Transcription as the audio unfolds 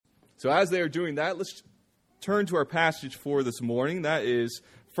So as they are doing that, let's turn to our passage for this morning. That is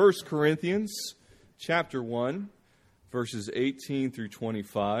 1 Corinthians chapter 1, verses 18 through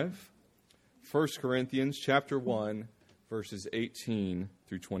 25. 1 Corinthians chapter 1, verses 18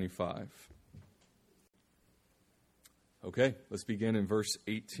 through 25. Okay, let's begin in verse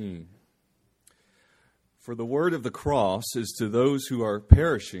 18. For the word of the cross is to those who are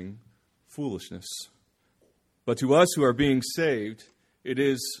perishing foolishness, but to us who are being saved, it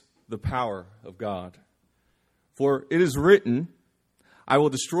is the power of God. For it is written, I will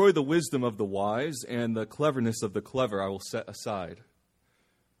destroy the wisdom of the wise, and the cleverness of the clever I will set aside.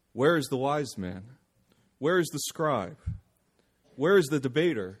 Where is the wise man? Where is the scribe? Where is the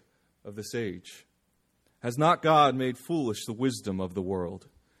debater of this age? Has not God made foolish the wisdom of the world?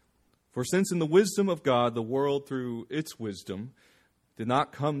 For since in the wisdom of God, the world through its wisdom did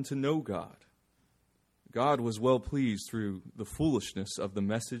not come to know God, God was well pleased through the foolishness of the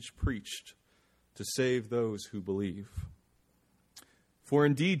message preached to save those who believe. For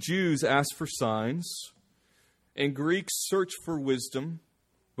indeed Jews ask for signs, and Greeks search for wisdom,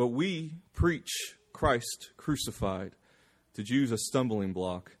 but we preach Christ crucified, to Jews a stumbling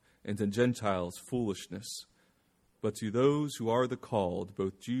block, and to Gentiles foolishness. But to those who are the called,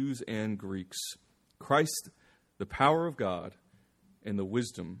 both Jews and Greeks, Christ, the power of God and the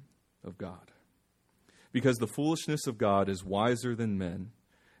wisdom of God. Because the foolishness of God is wiser than men,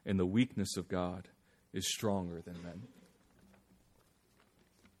 and the weakness of God is stronger than men.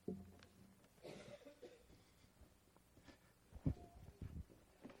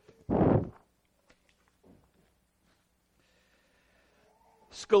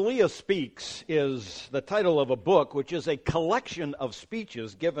 Scalia Speaks is the title of a book which is a collection of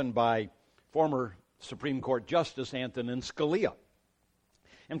speeches given by former Supreme Court Justice Antonin Scalia.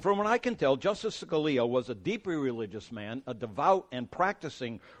 And from what I can tell, Justice Scalia was a deeply religious man, a devout and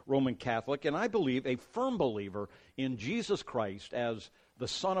practicing Roman Catholic, and I believe a firm believer in Jesus Christ as the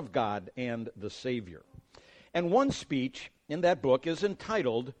Son of God and the Savior. And one speech in that book is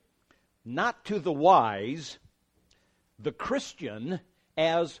entitled, Not to the Wise, the Christian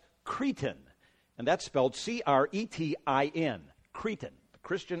as Cretin. And that's spelled C-R-E-T-I-N, Cretin, the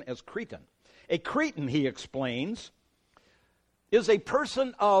Christian as Cretin. A Cretin, he explains, is a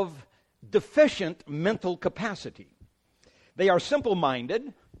person of deficient mental capacity. They are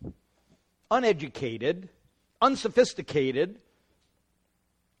simple-minded, uneducated, unsophisticated,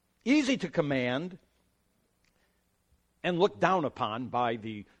 easy to command, and looked down upon by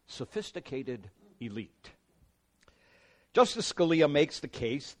the sophisticated elite. Justice Scalia makes the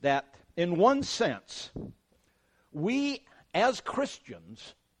case that, in one sense, we as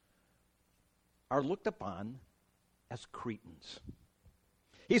Christians are looked upon as cretins.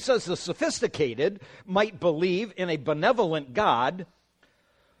 He says the sophisticated might believe in a benevolent God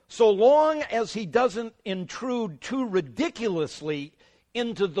so long as he doesn't intrude too ridiculously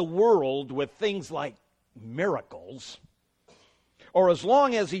into the world with things like miracles, or as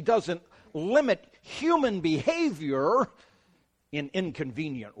long as he doesn't limit human behavior in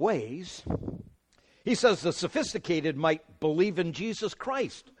inconvenient ways. He says the sophisticated might believe in Jesus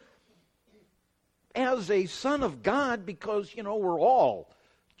Christ as a Son of God because, we're all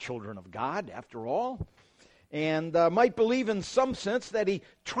children of God after all, and might believe in some sense that he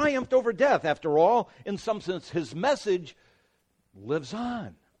triumphed over death after all. In some sense, his message lives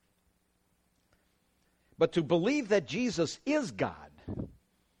on. But to believe that Jesus is God,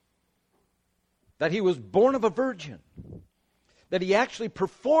 that he was born of a virgin, that he actually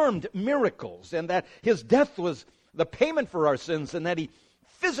performed miracles, and that his death was the payment for our sins, and that he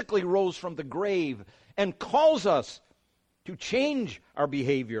physically rose from the grave and calls us to change our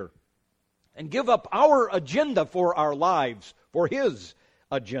behavior and give up our agenda for our lives, for his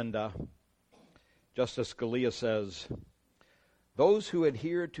agenda. Justice Scalia says, those who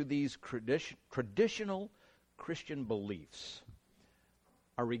adhere to these traditional Christian beliefs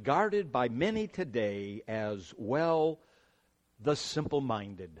are regarded by many today as, the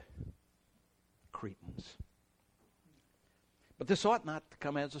simple-minded cretins. But this ought not to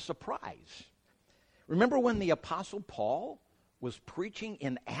come as a surprise. Remember when the Apostle Paul was preaching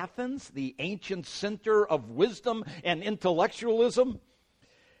in Athens, the ancient center of wisdom and intellectualism?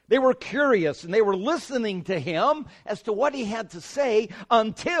 They were curious, and they were listening to him as to what he had to say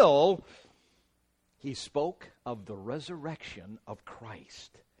until he spoke of the resurrection of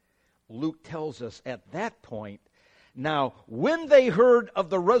Christ. Luke tells us at that point, now, when they heard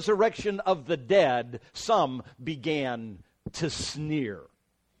of the resurrection of the dead, some began to sneer.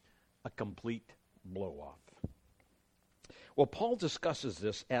 A complete blow-off. Well, Paul discusses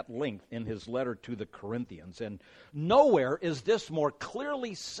this at length in his letter to the Corinthians, and nowhere is this more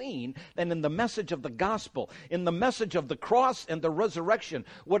clearly seen than in the message of the gospel, in the message of the cross and the resurrection.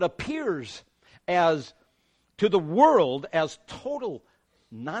 What appears as to the world as total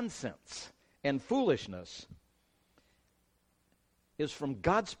nonsense and foolishness is, from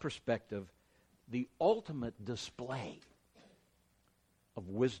God's perspective, the ultimate display of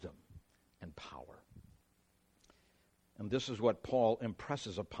wisdom and power. And this is what Paul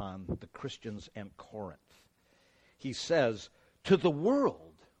impresses upon the Christians in Corinth. He says, to the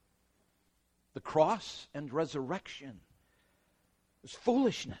world, the cross and resurrection is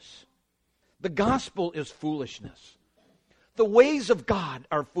foolishness. The gospel is foolishness. The ways of God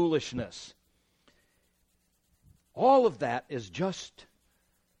are foolishness. All of that is just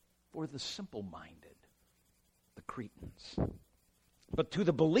for the simple-minded, the Cretans. But to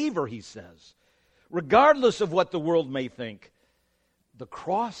the believer, he says, regardless of what the world may think, the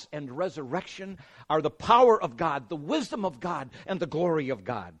cross and resurrection are the power of God, the wisdom of God, and the glory of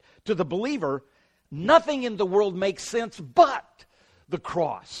God. To the believer, nothing in the world makes sense but the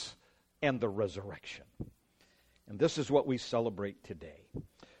cross and the resurrection. And this is what we celebrate today.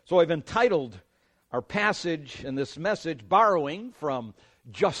 So I've entitled our passage in this message, borrowing from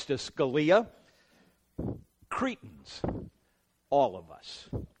Justice Scalia, Cretans, all of us.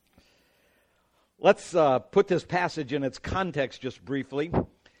 Let's put this passage in its context just briefly.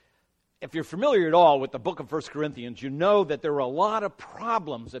 If you're familiar at all with the book of 1 Corinthians, you know that there were a lot of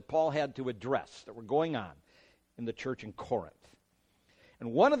problems that Paul had to address that were going on in the church in Corinth.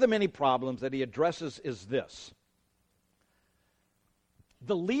 And one of the many problems that he addresses is this.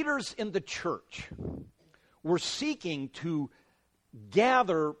 The leaders in the church were seeking to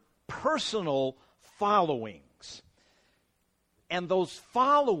gather personal followings. And those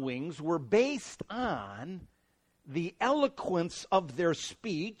followings were based on the eloquence of their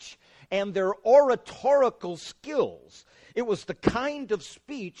speech and their oratorical skills. It was the kind of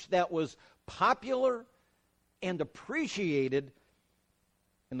speech that was popular and appreciated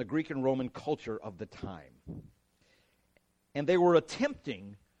in the Greek and Roman culture of the time. And they were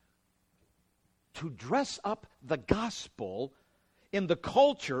attempting to dress up the gospel in the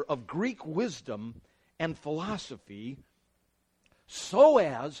culture of Greek wisdom and philosophy so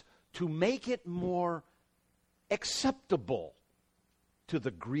as to make it more acceptable to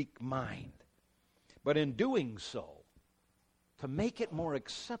the Greek mind. But in doing so, to make it more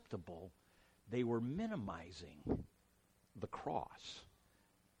acceptable, they were minimizing the cross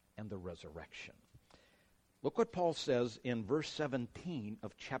and the resurrection. Look what Paul says in verse 17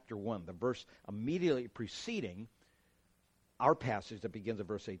 of chapter 1, the verse immediately preceding our passage that begins at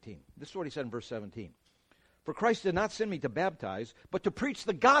verse 18. This is what he said in verse 17. For Christ did not send me to baptize, but to preach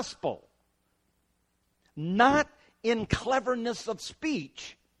the gospel, not in cleverness of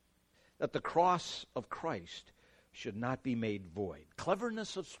speech, that the cross of Christ should not be made void.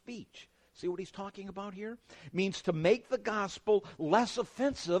 Cleverness of speech. See what he's talking about here? Means to make the gospel less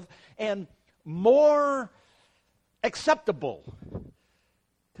offensive and more acceptable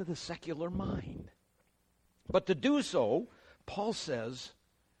to the secular mind. But to do so, Paul says,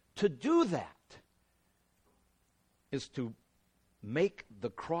 to do that is to make the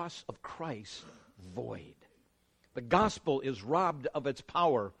cross of Christ void. The gospel is robbed of its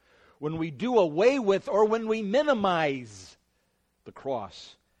power when we do away with or when we minimize the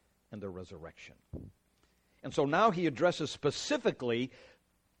cross and the resurrection. And so now he addresses specifically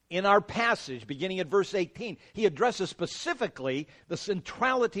in our passage, beginning at verse 18, he addresses specifically the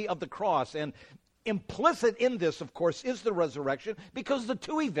centrality of the cross. And implicit in this, of course, is the resurrection, because the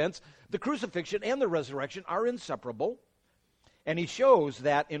two events, the crucifixion and the resurrection, are inseparable. And he shows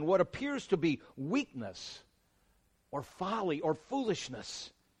that in what appears to be weakness or folly or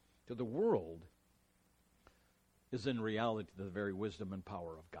foolishness to the world is in reality the very wisdom and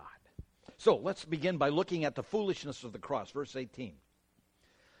power of God. So let's begin by looking at the foolishness of the cross, verse 18.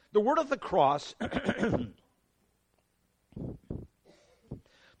 The word of the cross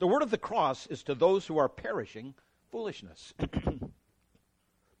the word of the cross is to those who are perishing foolishness.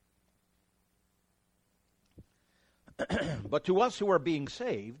 But to us who are being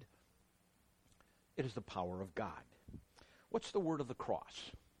saved, it is the power of God. What's the word of the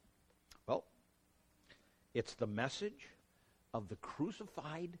cross? Well, it's the message of the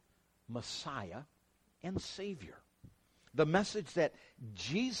crucified Messiah and Savior. The message that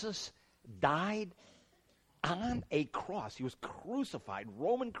Jesus died on a cross. He was crucified,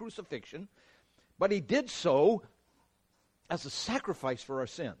 Roman crucifixion, but he did so as a sacrifice for our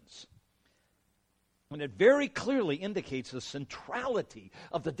sins. And it very clearly indicates the centrality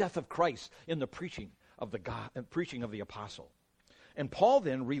of the death of Christ in the preaching of the preaching of the apostle. And Paul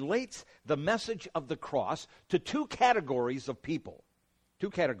then relates the message of the cross to two categories of people. Two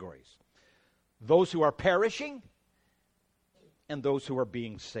categories. Those who are perishing and those who are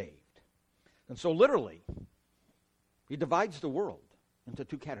being saved. And so literally, he divides the world into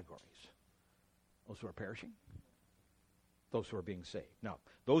two categories. Those who are perishing, those who are being saved. Now,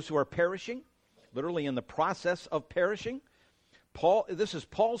 those who are perishing, literally in the process of perishing, this is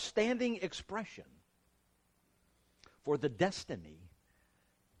Paul's standing expression for the destiny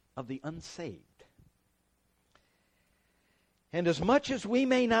of the unsaved. And as much as we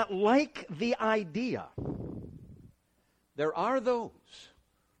may not like the idea, there are those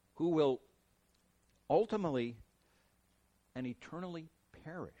who will ultimately and eternally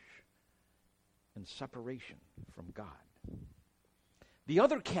perish in separation from God. The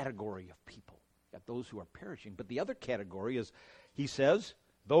other category of people, got those who are perishing, but the other category is, he says,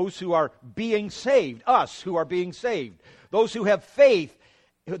 those who are being saved, us who are being saved, those who have faith,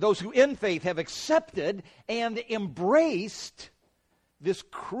 those who in faith have accepted and embraced this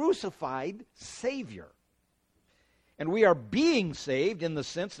crucified Savior. And we are being saved in the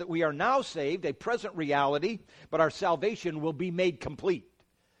sense that we are now saved, a present reality, but our salvation will be made complete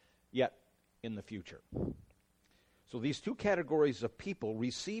yet in the future. So these two categories of people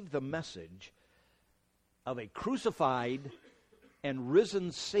receive the message of a crucified and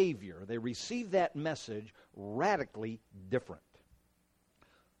risen Savior. They receive that message radically different.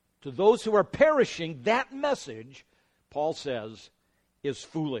 To those who are perishing, that message, Paul says, is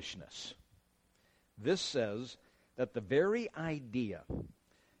foolishness. This says that the very idea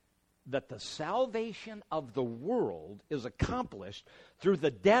that the salvation of the world is accomplished through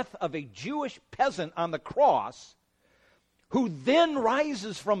the death of a Jewish peasant on the cross, who then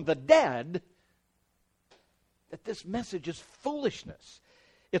rises from the dead, that this message is foolishness.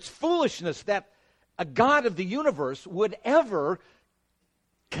 It's foolishness that a God of the universe would ever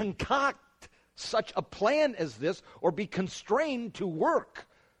concoct such a plan as this or be constrained to work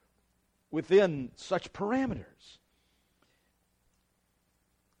within such parameters.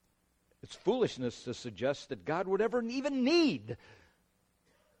 It's foolishness to suggest that God would ever even need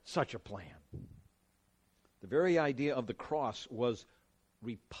such a plan. The very idea of the cross was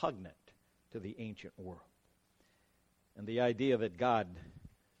repugnant to the ancient world. And the idea that God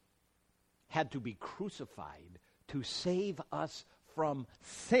had to be crucified to save us from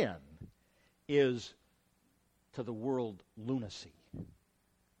sin is, to the world, lunacy.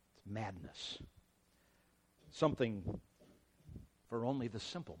 It's madness. Something for only the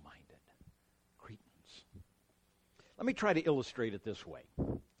simple-minded. Cretans. Let me try to illustrate it this way.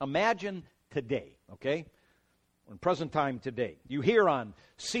 Imagine today, okay? In present time today, you hear on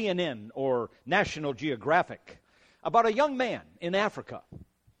CNN or National Geographic about a young man in Africa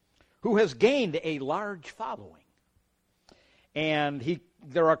who has gained a large following. And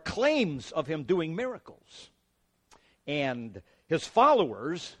there are claims of him doing miracles. And his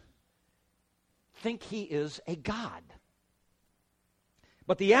followers think he is a god.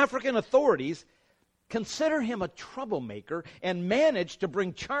 But the African authorities consider him a troublemaker and manage to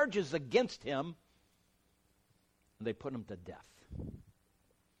bring charges against him. And they put him to death.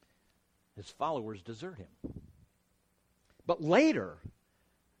 His followers desert him. But later,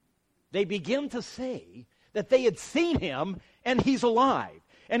 they begin to say that they had seen him and he's alive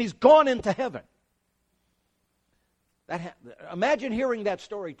and he's gone into heaven. Imagine hearing that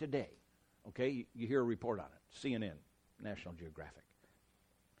story today. Okay, you hear a report on it, CNN, National Geographic.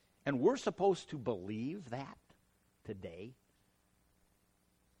 And we're supposed to believe that today?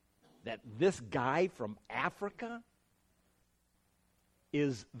 That this guy from Africa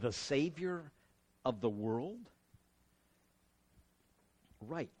is the Savior of the world?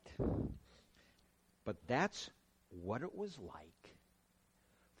 Right. But that's what it was like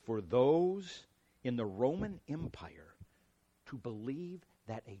for those in the Roman Empire to believe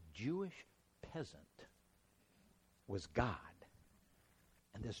that a Jewish peasant was God.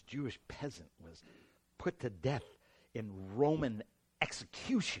 And this Jewish peasant was put to death in Roman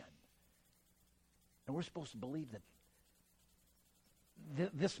execution. And we're supposed to believe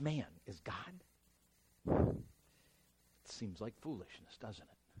that this man is God? It seems like foolishness, doesn't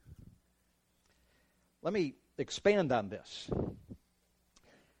it? Let me expand on this.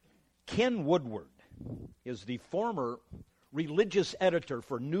 Ken Woodward is the former religious editor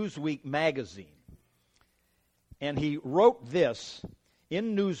for Newsweek magazine. And he wrote this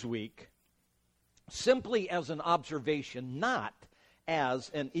in Newsweek simply as an observation, not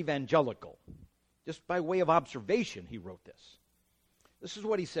as an evangelical. Just by way of observation, he wrote this. This is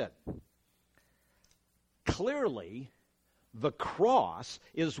what he said. Clearly, the cross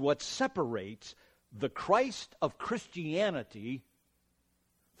is what separates the Christ of Christianity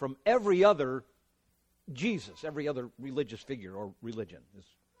from every other Jesus, every other religious figure or religion, is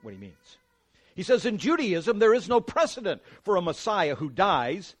what he means. He says, in Judaism, there is no precedent for a Messiah who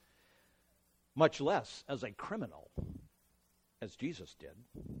dies, much less as a criminal, as Jesus did.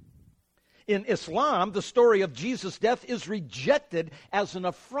 In Islam, the story of Jesus' death is rejected as an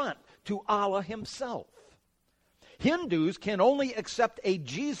affront to Allah himself. Hindus can only accept a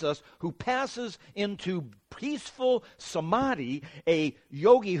Jesus who passes into peaceful samadhi, a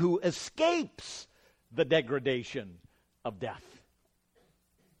yogi who escapes the degradation of death.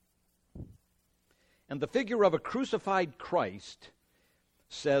 And the figure of a crucified Christ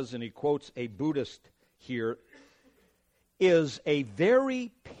says, and he quotes a Buddhist here, is a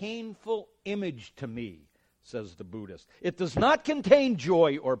very painful image to me, says the Buddhist. It does not contain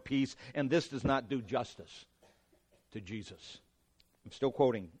joy or peace, and this does not do justice to Jesus. I'm still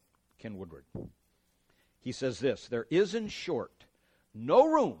quoting Ken Woodward. He says this, there is, in short, no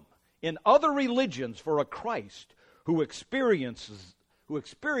room in other religions for a Christ who experiences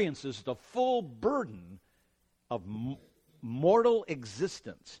the full burden of mortal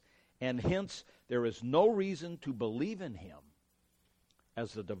existence, and hence there is no reason to believe in him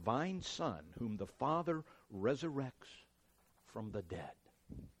as the divine Son whom the Father resurrects from the dead.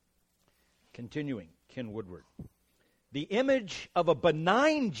 Continuing, Ken Woodward. The image of a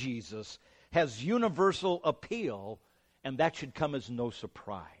benign Jesus has universal appeal, and that should come as no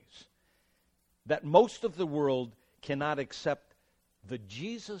surprise. That most of the world cannot accept the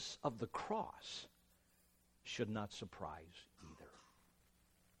Jesus of the cross should not surprise either.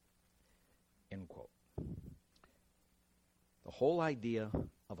 End quote. The whole idea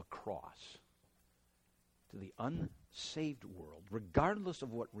of a cross to the unsaved world, regardless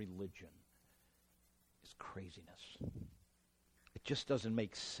of what religion, is craziness. It just doesn't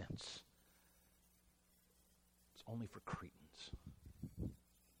make sense. It's only for cretins.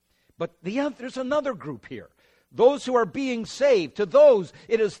 But there's another group here. Those who are being saved. To those,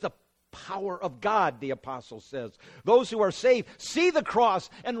 it is the power of God, the apostle says. Those who are saved see the cross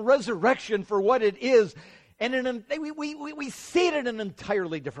and resurrection for what it is, and we see it in an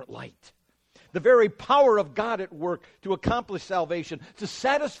entirely different light. The very power of God at work to accomplish salvation, to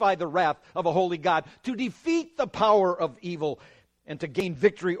satisfy the wrath of a holy God, to defeat the power of evil, and to gain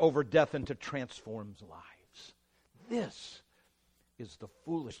victory over death and to transform lives. This is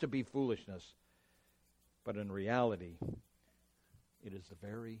to be foolishness. But in reality, it is the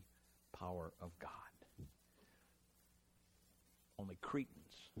very power of God. Only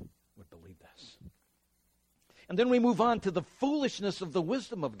cretins would believe this. And then we move on to the foolishness of the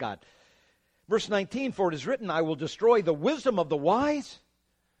wisdom of God. Verse 19, for it is written, I will destroy the wisdom of the wise,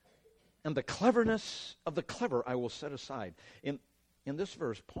 and the cleverness of the clever I will set aside. In this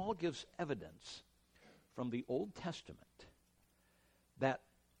verse, Paul gives evidence from the Old Testament that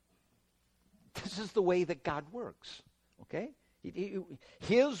this is the way that God works, okay?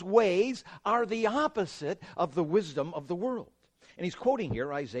 His ways are the opposite of the wisdom of the world. And he's quoting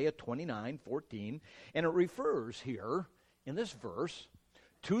here Isaiah 29:14, and it refers here, in this verse,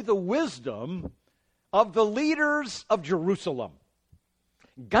 to the wisdom of the leaders of Jerusalem.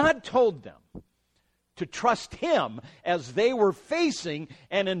 God told them to trust him as they were facing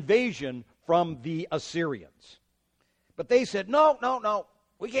an invasion from the Assyrians. But they said, no,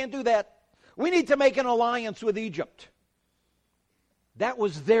 we can't do that. We need to make an alliance with Egypt. That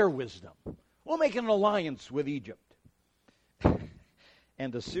was their wisdom. We'll make an alliance with Egypt.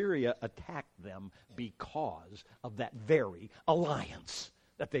 And Assyria attacked them because of that very alliance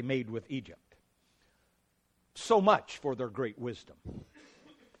that they made with Egypt. So much for their great wisdom.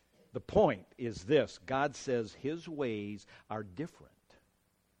 The point is this: God says his ways are different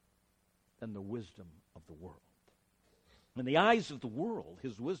than the wisdom of the world. In the eyes of the world,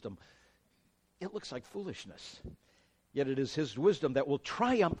 his wisdom, it looks like foolishness. Yet it is his wisdom that will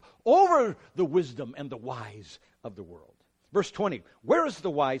triumph over the wisdom and the wise of the world. Verse 20, where is the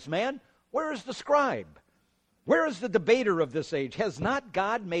wise man? Where is the scribe? Where is the debater of this age? Has not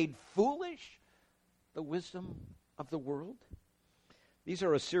God made foolish the wisdom of the world? These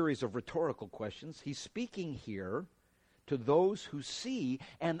are a series of rhetorical questions. He's speaking here to those who see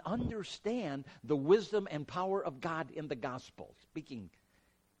and understand the wisdom and power of God in the gospel, speaking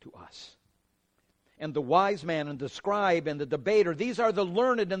to us. And the wise man and the scribe and the debater, these are the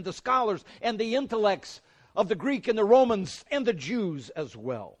learned and the scholars and the intellects of the Greek and the Romans and the Jews as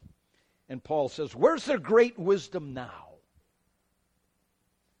well. And Paul says, where's their great wisdom now?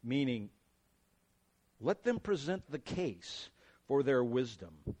 Meaning, let them present the case for their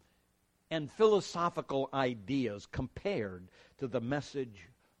wisdom and philosophical ideas compared to the message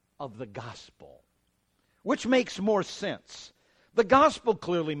of the gospel Which makes more sense? The gospel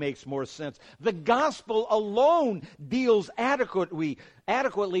clearly makes more sense. The gospel alone deals adequately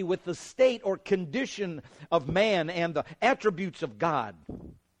with the state or condition of man and the attributes of God.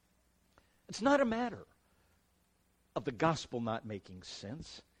 It's not a matter of the gospel not making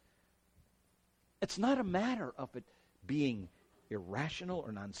sense. It's not a matter of it being irrational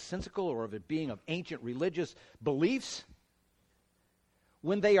or nonsensical or of it being of ancient religious beliefs.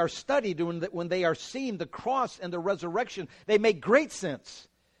 When they are studied, when they are seen, the cross and the resurrection, they make great sense.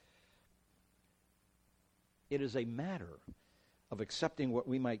 It is a matter of accepting what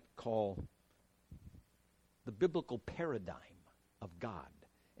we might call the biblical paradigm of God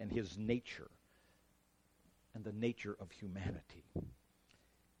and His nature and the nature of humanity.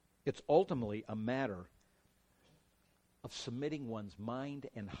 It's ultimately a matter of submitting one's mind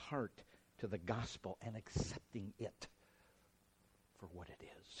and heart to the gospel and accepting it for what it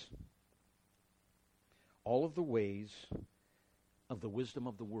is. All of the ways of the wisdom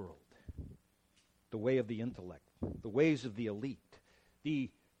of the world, the way of the intellect, the ways of the elite,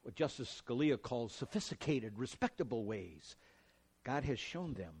 what Justice Scalia calls sophisticated, respectable ways, God has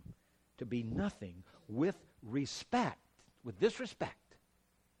shown them to be nothing with disrespect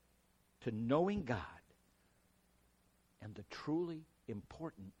to knowing God and the truly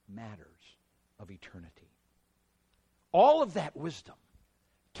important matters of eternity. All of that wisdom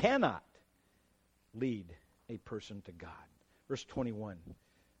cannot lead a person to God. Verse 21,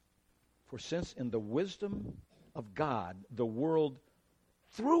 for since in the wisdom of God, the world,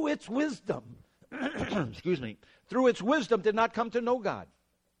 through its wisdom, through its wisdom did not come to know God.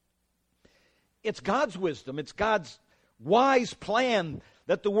 It's God's wisdom, it's God's wise plan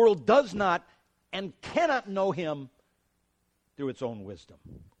that the world does not and cannot know Him through its own wisdom.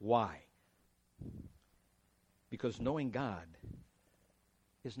 Why? Because knowing God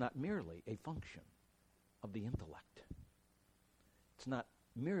is not merely a function of the intellect. It's not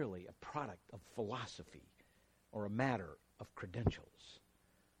merely a product of philosophy or a matter of credentials.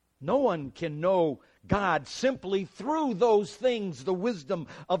 No one can know God simply through those things, the wisdom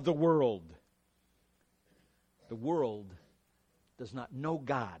of the world. The world does not know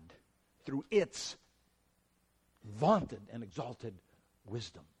God through its vaunted and exalted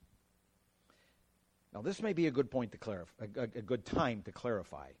wisdom. Now, this may be a good point to clarify, a good time to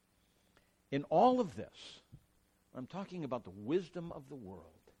clarify. In all of this, I'm talking about the wisdom of the world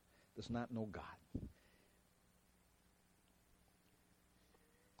does not know God.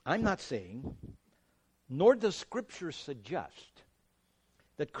 I'm not saying, nor does Scripture suggest,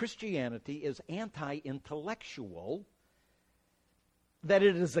 that Christianity is anti-intellectual, that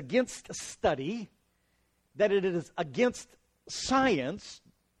it is against study, that it is against science,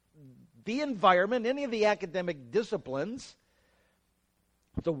 the environment, any of the academic disciplines.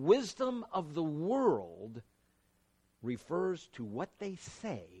 The wisdom of the world refers to what they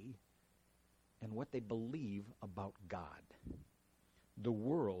say and what they believe about God. The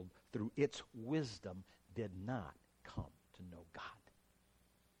world, through its wisdom, did not come to know God.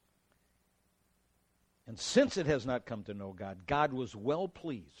 And since it has not come to know God, God was well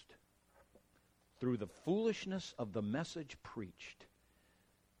pleased through the foolishness of the message preached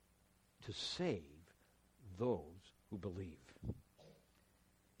to save those who believe.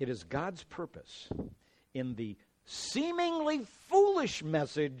 It is God's purpose in the seemingly foolish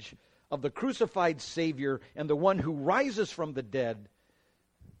message of the crucified Savior and the one who rises from the dead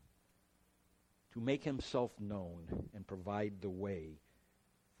to make Himself known and provide the way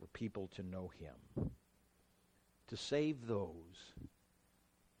for people to know Him, to save those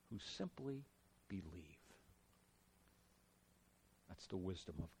who simply believe. That's the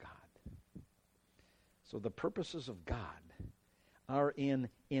wisdom of God. So the purposes of God are in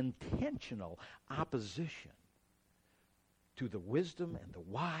intentional opposition to the wisdom and the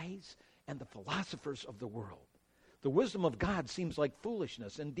wise and the philosophers of the world. The wisdom of God seems like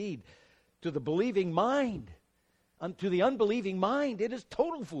foolishness. Indeed, to the believing mind, to the unbelieving mind, it is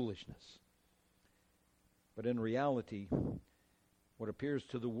total foolishness. But in reality, what appears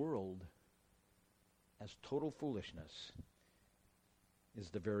to the world as total foolishness is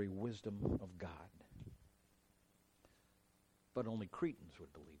the very wisdom of God. But only Cretans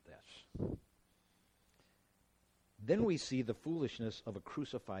would believe this. Then we see the foolishness of a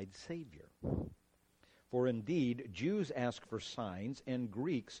crucified Savior. For indeed, Jews ask for signs, and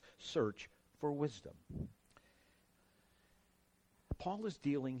Greeks search for wisdom. Paul is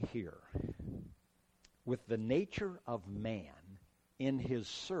dealing here with the nature of man in his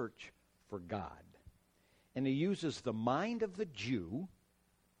search for God. And he uses the mind of the Jew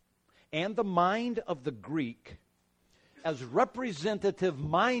and the mind of the Greek as representative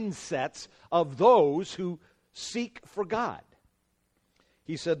mindsets of those who seek for God.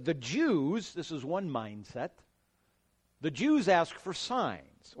 He said the Jews, this is one mindset, the Jews ask for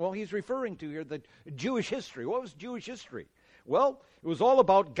signs. Well, he's referring to here the Jewish history. What was Jewish history? Well, it was all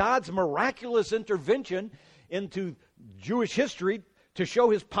about God's miraculous intervention into Jewish history to show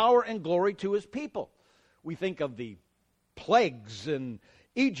his power and glory to his people. We think of the plagues in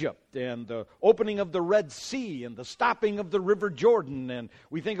Egypt and the opening of the Red Sea and the stopping of the River Jordan, and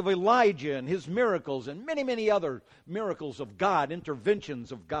we think of Elijah and his miracles and many, many other miracles of God,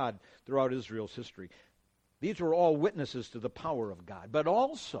 interventions of God throughout Israel's history. These were all witnesses to the power of God. But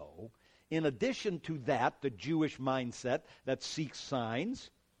also, in addition to that, the Jewish mindset that seeks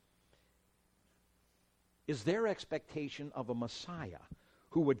signs is their expectation of a Messiah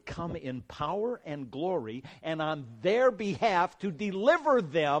who would come in power and glory and on their behalf to deliver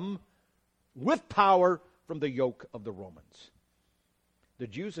them with power from the yoke of the Romans. The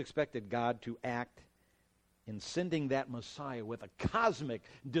Jews expected God to act in sending that Messiah with a cosmic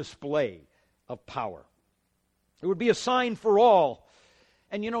display of power. It would be a sign for all.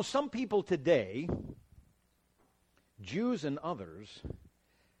 And you know, some people today, Jews and others,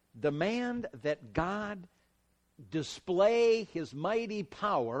 demand that God display his mighty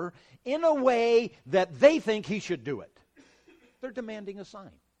power in a way that they think he should do it. They're demanding a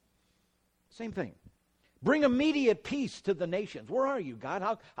sign. Same thing. Bring immediate peace to the nations. Where are you,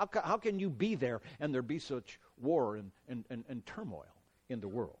 God? How can you be there and there be such war and turmoil in the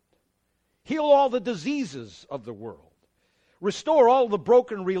world? Heal all the diseases of the world. Restore all the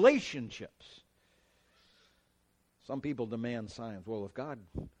broken relationships. Some people demand signs. Well, if God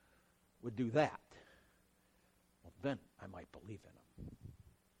would do that, then I might believe in him.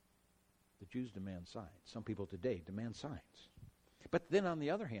 The Jews demand signs. Some people today demand signs. But then on the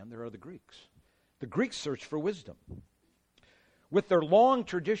other hand, there are the Greeks. The Greeks search for wisdom. With their long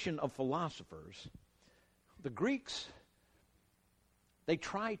tradition of philosophers, the Greeks, they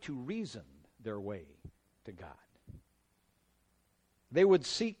try to reason their way to God. They would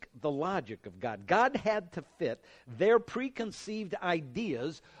seek the logic of God. God had to fit their preconceived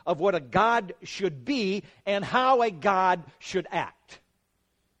ideas of what a God should be and how a God should act.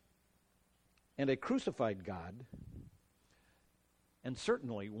 And a crucified God, and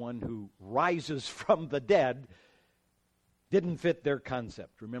certainly one who rises from the dead, didn't fit their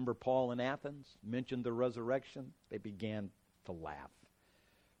concept. Remember Paul in Athens mentioned the resurrection? They began to laugh.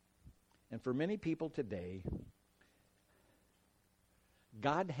 And for many people today,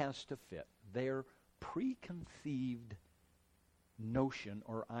 God has to fit their preconceived notion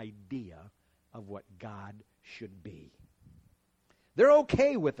or idea of what God should be. They're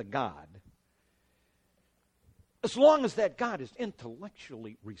okay with a God as long as that God is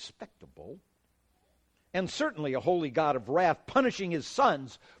intellectually respectable and certainly a holy God of wrath punishing his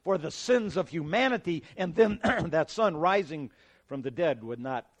sons for the sins of humanity, and then that son rising from the dead would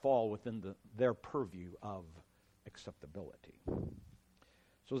not fall within their purview of acceptability.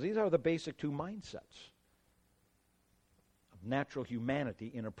 So these are the basic two mindsets of natural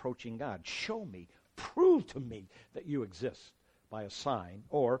humanity in approaching God. Show me, prove to me that you exist by a sign,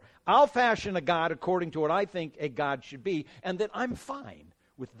 or I'll fashion a God according to what I think a God should be, and then I'm fine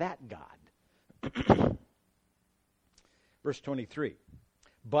with that God. Verse 23.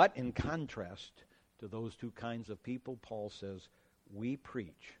 But in contrast to those two kinds of people, Paul says, we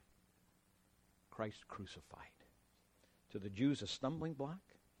preach Christ crucified. To the Jews, a stumbling block.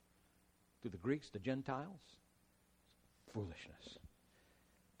 To the Greeks, the Gentiles, foolishness.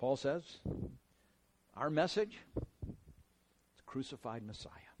 Paul says, our message is a crucified Messiah.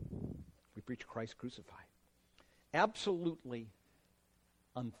 We preach Christ crucified. Absolutely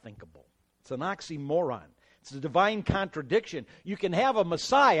unthinkable. It's an oxymoron. It's a divine contradiction. You can have a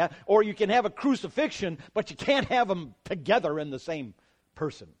Messiah or you can have a crucifixion, but you can't have them together in the same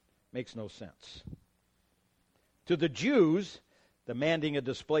person. Makes no sense. To the Jews, demanding a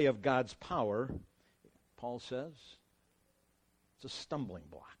display of God's power, Paul says, it's a stumbling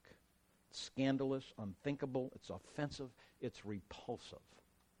block. It's scandalous, unthinkable, it's offensive, it's repulsive.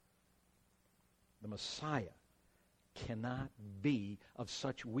 The Messiah cannot be of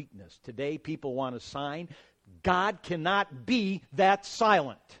such weakness. Today, people want a sign. God cannot be that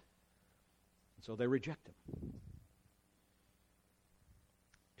silent. And so they reject him.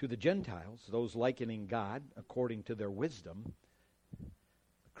 To the Gentiles, those likening God according to their wisdom,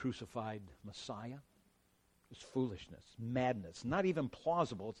 crucified Messiah is foolishness, madness, not even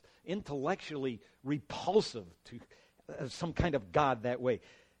plausible. It's intellectually repulsive to some kind of God that way.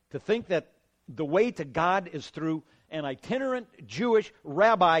 To think that the way to God is through an itinerant Jewish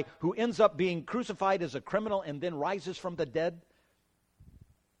rabbi who ends up being crucified as a criminal and then rises from the dead?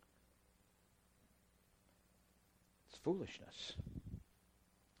 It's foolishness.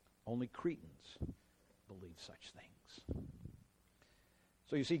 Only Cretans believe such things.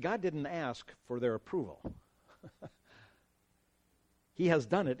 So you see, God didn't ask for their approval. He has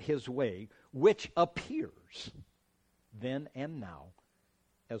done it His way, which appears then and now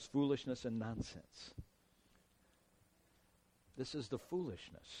as foolishness and nonsense. This is the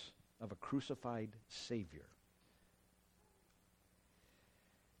foolishness of a crucified Savior.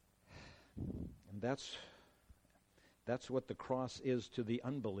 And that's what the cross is to the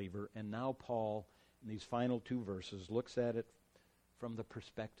unbeliever. And now Paul, in these final two verses, looks at it from the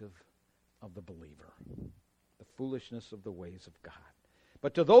perspective of the believer. The foolishness of the ways of God.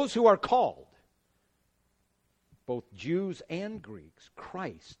 But to those who are called, both Jews and Greeks,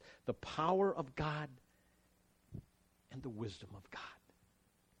 Christ, the power of God and the wisdom of God.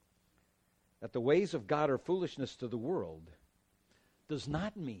 That the ways of God are foolishness to the world does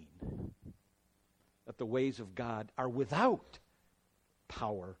not mean that the ways of God are without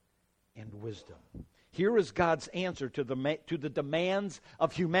power and wisdom. Here is God's answer to the demands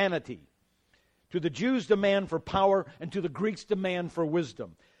of humanity. To the Jews' demand for power and to the Greeks' demand for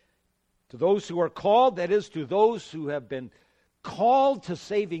wisdom. To those who are called, that is, to those who have been called to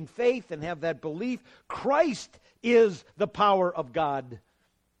saving faith and have that belief, Christ is the power of God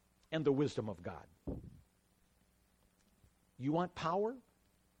and the wisdom of God. You want power?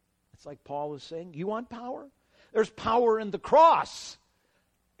 It's like Paul is saying. You want power? There's power in the cross.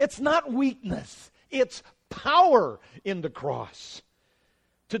 It's not weakness. It's power in the cross.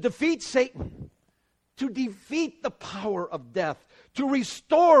 To defeat Satan. To defeat the power of death. To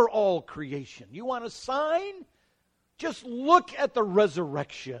restore all creation. You want a sign? Just look at the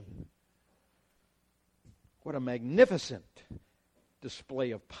resurrection. What a magnificent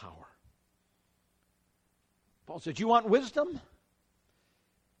display of power. Paul said, you want wisdom?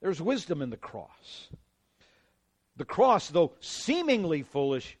 There's wisdom in the cross. The cross, though seemingly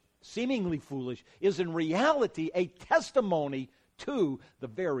foolish, is in reality a testimony to the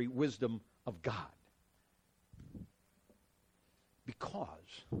very wisdom of God. Because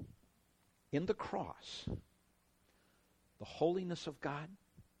in the cross, the holiness of God,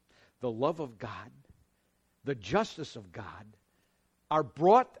 the love of God, the justice of God are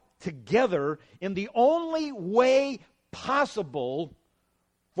brought together in the only way possible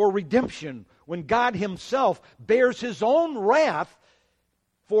for redemption, when God Himself bears His own wrath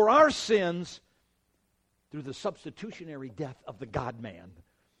for our sins through the substitutionary death of the God-man,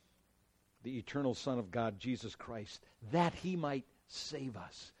 the eternal Son of God, Jesus Christ, that He might save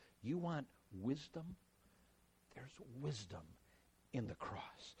us. You want wisdom? There's wisdom in the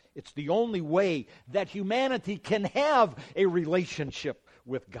cross. It's the only way that humanity can have a relationship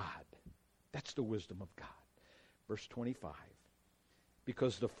with God. That's the wisdom of God. Verse 25.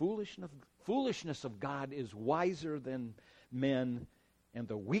 Because the foolishness of God is wiser than men, and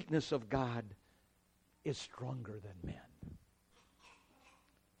the weakness of God is stronger than men.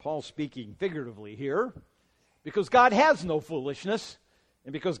 Paul speaking figuratively here, because God has no foolishness,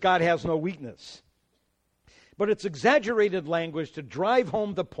 and because God has no weakness. But it's exaggerated language to drive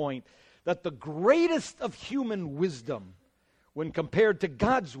home the point that the greatest of human wisdom, when compared to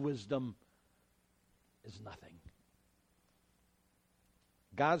God's wisdom, is nothing.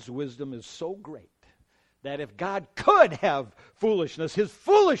 God's wisdom is so great that if God could have foolishness, His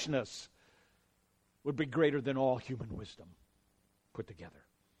foolishness would be greater than all human wisdom put together.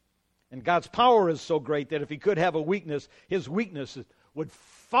 And God's power is so great that if He could have a weakness, His weakness would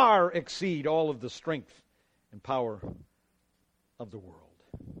far exceed all of the strength and power of the world.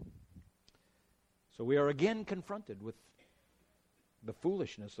 So we are again confronted with the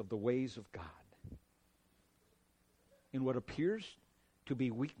foolishness of the ways of God. In what appears to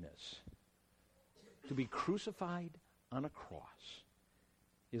be weakness, to be crucified on a cross,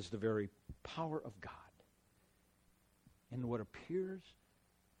 is the very power of God. In what appears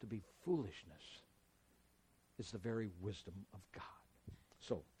to be foolishness is the very wisdom of God.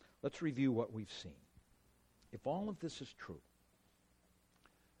 So, let's review what we've seen. If all of this is true,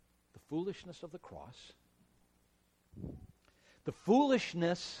 the foolishness of the cross, the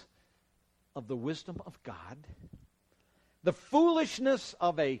foolishness of the wisdom of God, the foolishness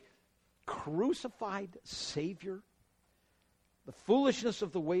of a crucified Savior, the foolishness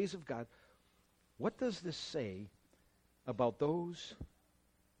of the ways of God, what does this say about those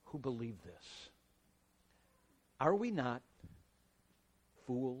who believe this? Are we not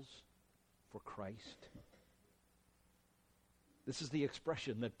fools for Christ? This is the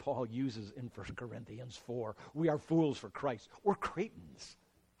expression that Paul uses in 1 Corinthians 4. We are fools for Christ. We're Cretans,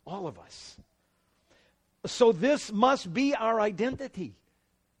 all of us. So this must be our identity.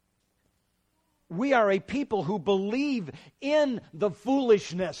 We are a people who believe in the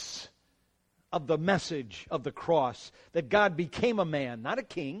foolishness of the message of the cross, that God became a man, not a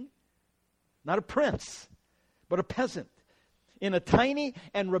king, not a prince, but a peasant, in a tiny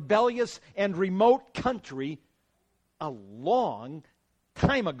and rebellious and remote country a long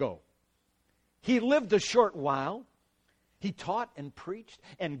time ago. He lived a short while. He taught and preached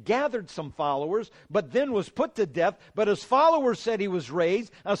and gathered some followers, but then was put to death. But his followers said he was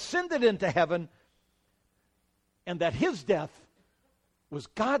raised, ascended into heaven, and that his death was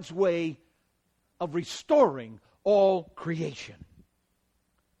God's way of restoring all creation.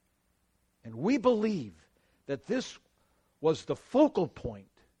 And we believe that this was the focal point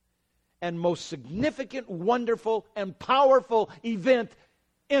and most significant, wonderful, and powerful event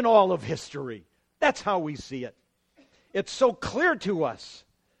in all of history. That's how we see it. It's so clear to us.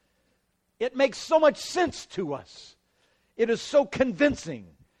 It makes so much sense to us. It is so convincing.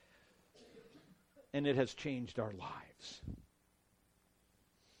 And it has changed our lives.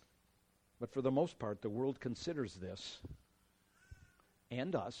 But for the most part, the world considers this,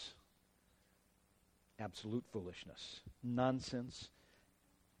 and us, absolute foolishness, nonsense,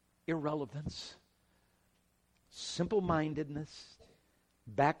 irrelevance, simple-mindedness,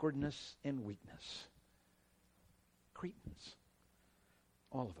 backwardness, and weakness. Cretans,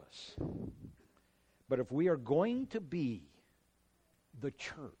 all of us. But if we are going to be the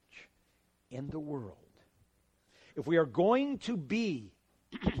church in the world, if we are going to be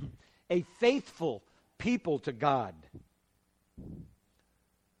a faithful people to God,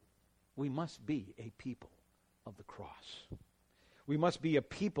 we must be a people of the cross. We must be a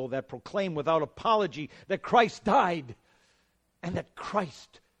people that proclaim without apology that Christ died and that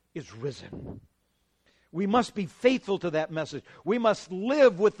Christ is risen. We must be faithful to that message. We must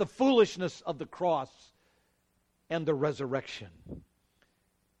live with the foolishness of the cross and the resurrection.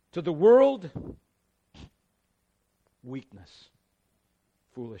 To the world, weakness,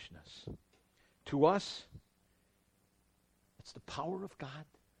 foolishness. To us, it's the power of God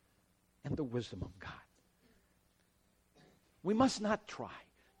and the wisdom of God. We must not try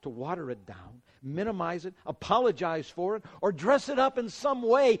to water it down, minimize it, apologize for it, or dress it up in some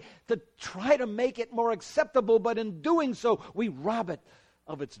way to try to make it more acceptable, but in doing so, we rob it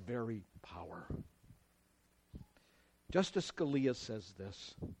of its very power. Justice Scalia says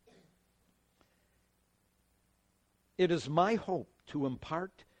this: "It is my hope to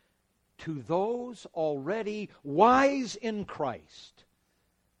impart to those already wise in Christ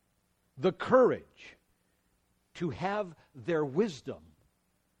the courage to have their wisdom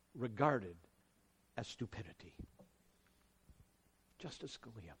regarded as stupidity." Justice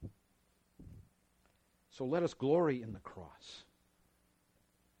Scalia. So let us glory in the cross.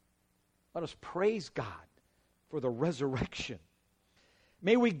 Let us praise God for the resurrection.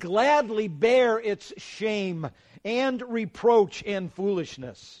 May we gladly bear its shame and reproach and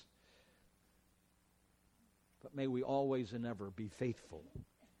foolishness. But may we always and ever be faithful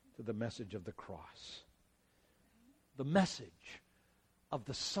to the message of the cross. The message of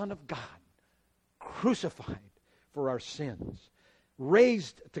the Son of God, crucified for our sins,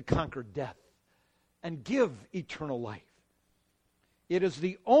 raised to conquer death and give eternal life. It is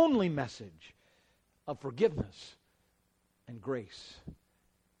the only message of forgiveness and grace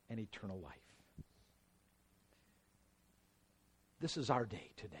and eternal life. This is our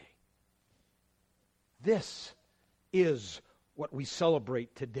day today. This is what we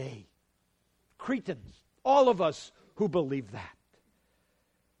celebrate today. Cretans, all of us who believe that.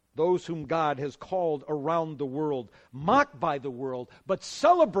 Those whom God has called around the world, mocked by the world, but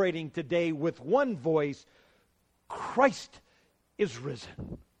celebrating today with one voice: Christ is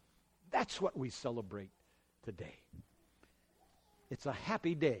risen. That's what we celebrate today. It's a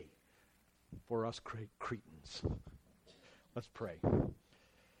happy day for us Cretans. Let's pray.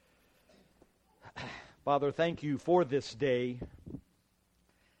 Father, thank you for this day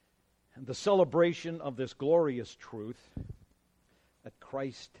and the celebration of this glorious truth that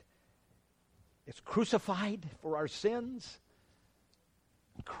Christ is crucified for our sins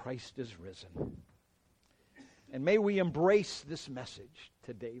and Christ is risen. And may we embrace this message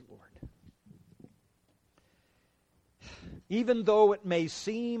today, Lord. Even though it may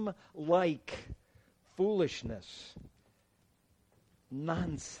seem like foolishness,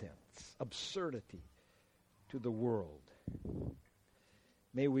 nonsense, absurdity to the world,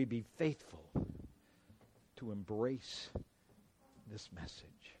 may we be faithful to embrace this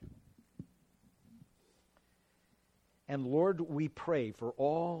message. And Lord, we pray for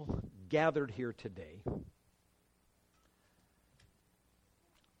all gathered here today,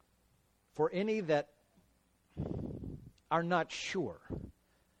 for any that are not sure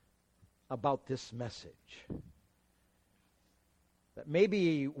about this message, that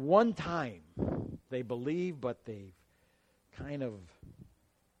maybe one time they believe, but they've kind of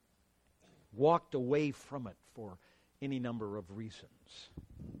walked away from it for any number of reasons.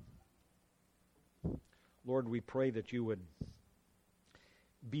 Lord, we pray that you would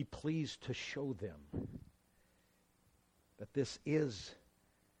be pleased to show them that this is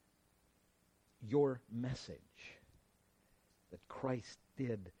your message, that Christ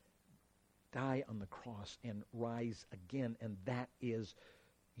did die on the cross and rise again, and that is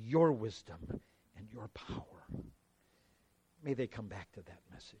your wisdom and your power. May they come back to that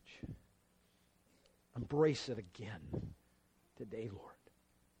message. Embrace it again today, Lord.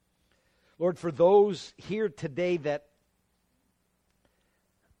 Lord, for those here today that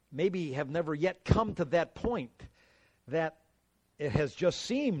maybe have never yet come to that point, that it has just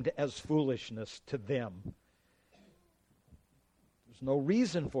seemed as foolishness to them. There's no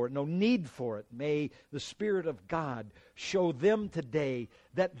reason for it, no need for it. May the Spirit of God show them today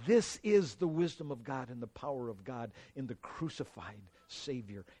that this is the wisdom of God and the power of God in the crucified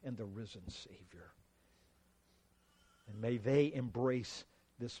Savior and the risen Savior. And may they embrace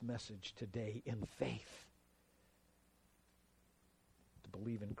this message today in faith, to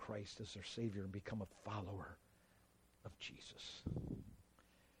believe in Christ as their Savior and become a follower of Jesus.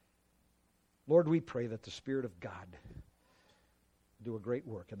 Lord, we pray that the Spirit of God do a great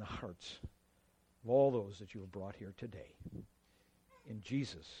work in the hearts of all those that you have brought here today. In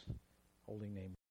Jesus' holy name.